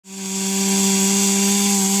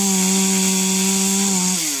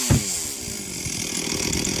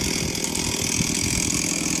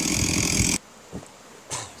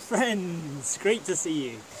it's great to see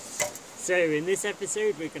you. So in this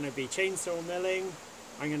episode we're going to be chainsaw milling.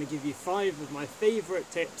 I'm going to give you 5 of my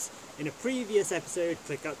favourite tips. In a previous episode,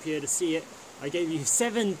 click up here to see it, I gave you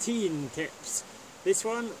 17 tips. This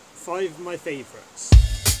one, 5 of my favourites.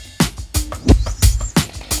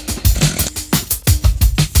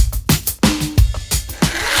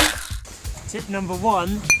 Tip number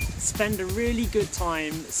 1, spend a really good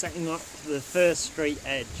time setting up the first straight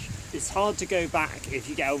edge. It's hard to go back if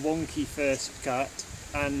you get a wonky first cut,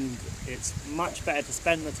 and it's much better to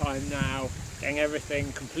spend the time now getting everything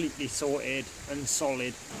completely sorted and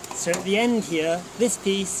solid. So at the end here, this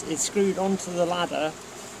piece is screwed onto the ladder,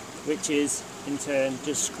 which is in turn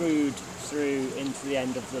just screwed through into the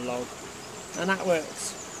end of the log. And that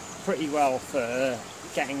works pretty well for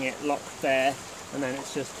getting it locked there, and then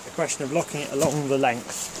it's just a question of locking it along the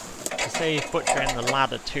length. To save butchering the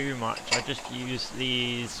ladder too much, I just use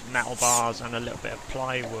these metal bars and a little bit of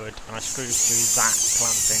plywood, and I screw through that,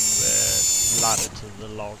 clamping the ladder to the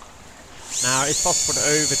log. Now it's possible to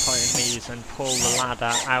over tighten these and pull the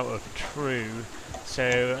ladder out of true,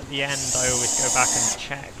 so at the end I always go back and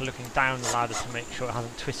check, looking down the ladder to make sure it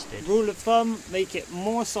hasn't twisted. Rule of thumb, make it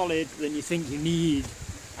more solid than you think you need,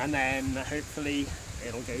 and then hopefully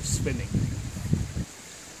it'll go swimming.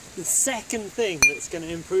 The second thing that's going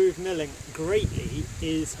to improve milling greatly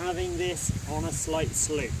is having this on a slight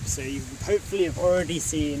slope. So you hopefully have already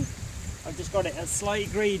seen, I've just got it at a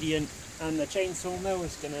slight gradient, and the chainsaw mill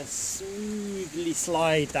is going to smoothly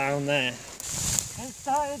slide down there. It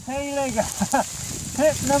started tailing.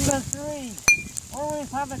 Tip number 3,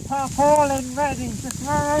 always have a tarpaulin ready to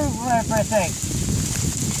throw over everything.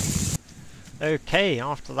 Okay,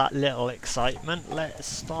 after that little excitement, let's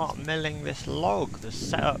start milling this log. The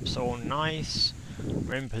setup's all nice,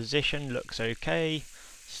 we're in position, looks okay.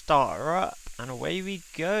 Start her up, and away we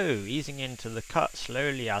go, easing into the cut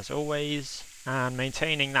slowly as always, and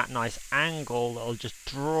maintaining that nice angle that'll just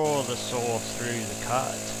draw the saw through the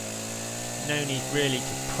cut. No need really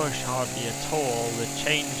to push hardly at all, the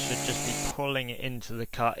chain should just be pulling it into the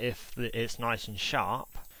cut if it's nice and sharp.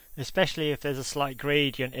 Especially if there's a slight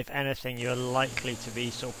gradient, if anything you're likely to be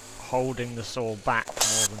sort of holding the saw back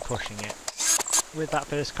more than pushing it. With that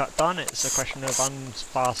first cut done, it's a question of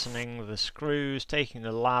unfastening the screws, taking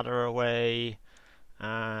the ladder away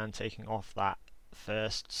and taking off that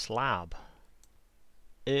first slab.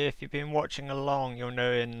 If you've been watching along, you'll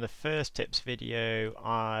know in the first tips video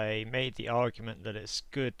I made the argument that it's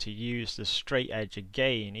good to use the straight edge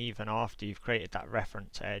again even after you've created that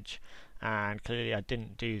reference edge. And clearly I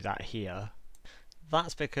didn't do that here.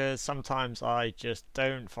 That's because sometimes I just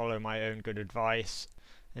don't follow my own good advice.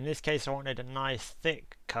 In this case I wanted a nice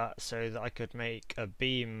thick cut so that I could make a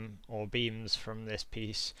beam or beams from this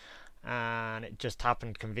piece, and it just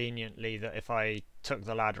happened conveniently that if I took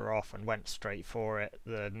the ladder off and went straight for it,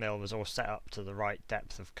 the mill was all set up to the right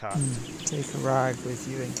depth of cut. Take a rag with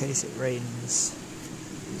you in case it rains.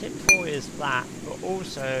 Tip 4 is that, but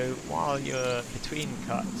also while you're between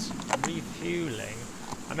cuts, refueling.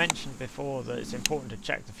 I mentioned before that it's important to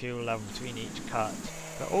check the fuel level between each cut,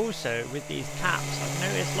 but also with these caps I've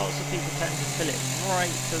noticed lots of people tend to fill it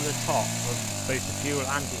right to the top of both the fuel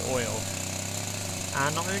and the oil.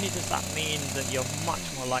 And not only does that mean that you're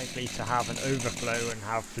much more likely to have an overflow and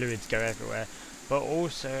have fluids go everywhere, but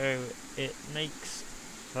also it makes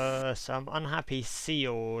for some unhappy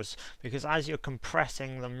seals, because as you're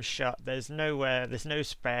compressing them shut there's no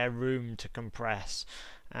spare room to compress,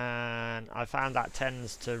 and I found that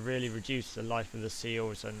tends to really reduce the life of the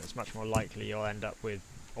seals, and it's much more likely you'll end up with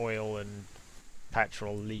oil and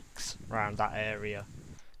petrol leaks around that area.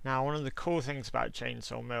 Now one of the cool things about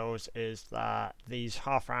chainsaw mills is that these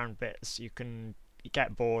half round bits, you can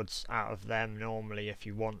get boards out of them normally if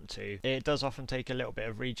you want to. It does often take a little bit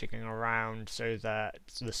of rejigging around so that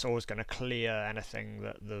the saw is going to clear anything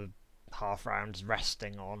that the half round is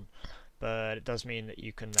resting on, but it does mean that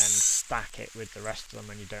you can then stack it with the rest of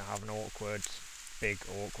them and you don't have an big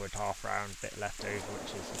awkward half round bit left over,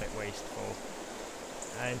 which is a bit wasteful.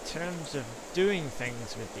 In terms of doing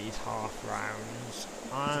things with these half rounds,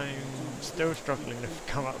 I'm still struggling to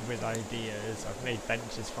come up with ideas. I've made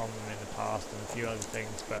benches from them in the past and a few other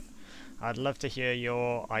things, but I'd love to hear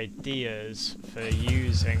your ideas for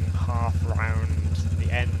using half round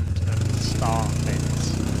the end and the start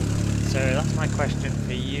bits. So that's my question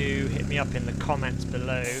for you. Hit me up in the comments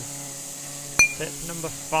below. Tip number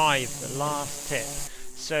 5, the last tip.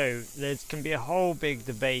 So there can be a whole big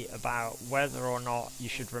debate about whether or not you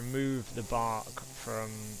should remove the bark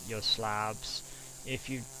from your slabs. If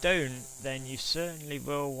you don't, then you certainly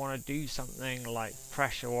will want to do something like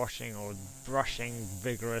pressure washing or brushing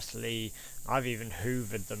vigorously. I've even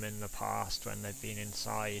hoovered them in the past when they've been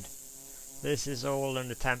inside. This is all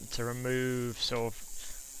an attempt to remove sort of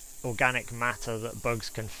organic matter that bugs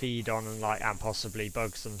can feed on, and possibly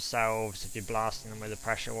bugs themselves if you're blasting them with a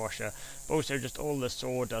pressure washer, but also just all the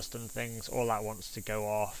sawdust and things, all that wants to go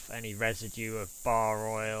off, any residue of bar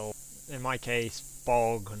oil, in my case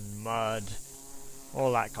bog and mud,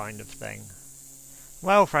 all that kind of thing.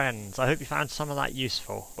 Well friends, I hope you found some of that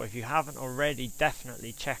useful. If you haven't already,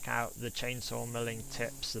 definitely check out the chainsaw milling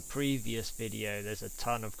tips, the previous video. There's a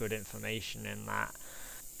ton of good information in that.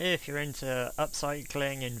 If you're into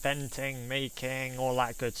upcycling, inventing, making, all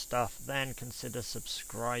that good stuff, then consider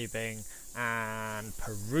subscribing and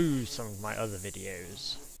peruse some of my other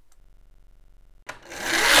videos.